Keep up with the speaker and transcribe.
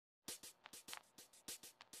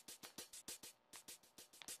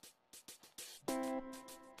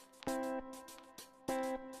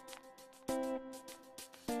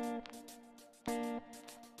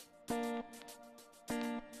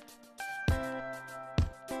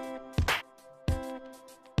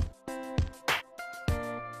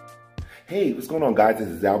Hey, what's going on, guys? This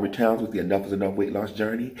is Albert Towns with the Enough is Enough weight loss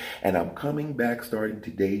journey, and I'm coming back starting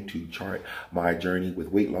today to chart my journey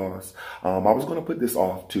with weight loss. I was going to put this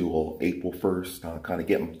off to April 1st, kind of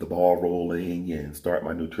get the ball rolling and start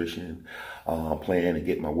my nutrition plan and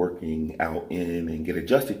get my working out in and get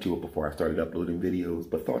adjusted to it before I started uploading videos.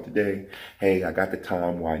 But thought today, hey, I got the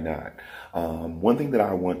time, why not? One thing that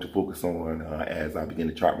I want to focus on as I begin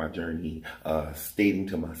to chart my journey, stating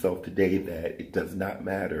to myself today that it does not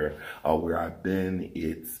matter where I've been.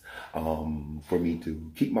 It's for me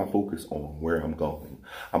to keep my focus on where I'm going.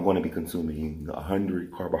 I'm going to be consuming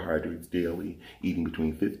 100 carbohydrates daily, eating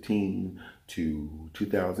between 15 to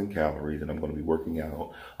 2,000 calories, and I'm going to be working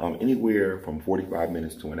out anywhere from 45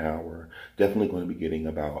 minutes to an hour. Definitely going to be getting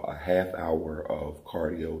about a half hour of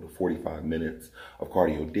cardio to 45 minutes of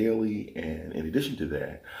cardio daily, and in addition to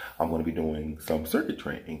that, I'm going to be doing some circuit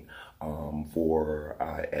training for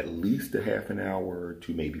at least a half an hour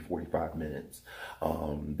to maybe 45 minutes.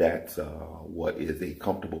 That's what is a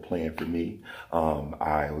comfortable plan for me.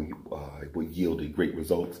 I would yield great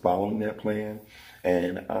results following that plan,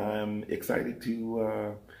 and I'm excited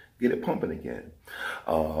to get it pumping again.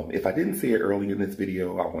 If I didn't say it earlier in this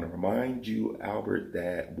video, I want to remind you, Albert,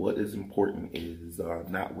 that what is important is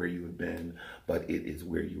not where you have been, but it is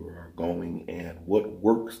where you are going, and what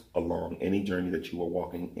works along any journey that you are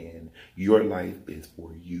walking in your life is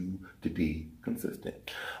for you to be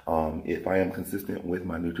consistent. If I am consistent with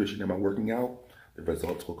my nutrition and my working out, the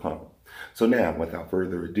results will come. So now, without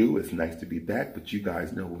further ado, it's nice to be back, but you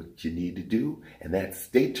guys know what you need to do, and that's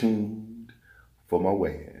stay tuned for my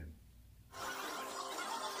weigh-in.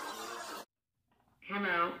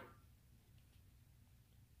 Hello.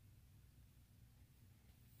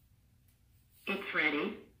 It's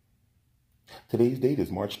ready. Today's date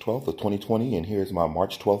is March 12th of 2020, and here's my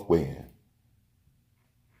March 12th weigh-in.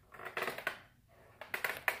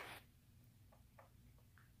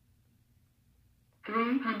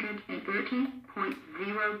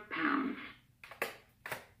 £330.0 pounds.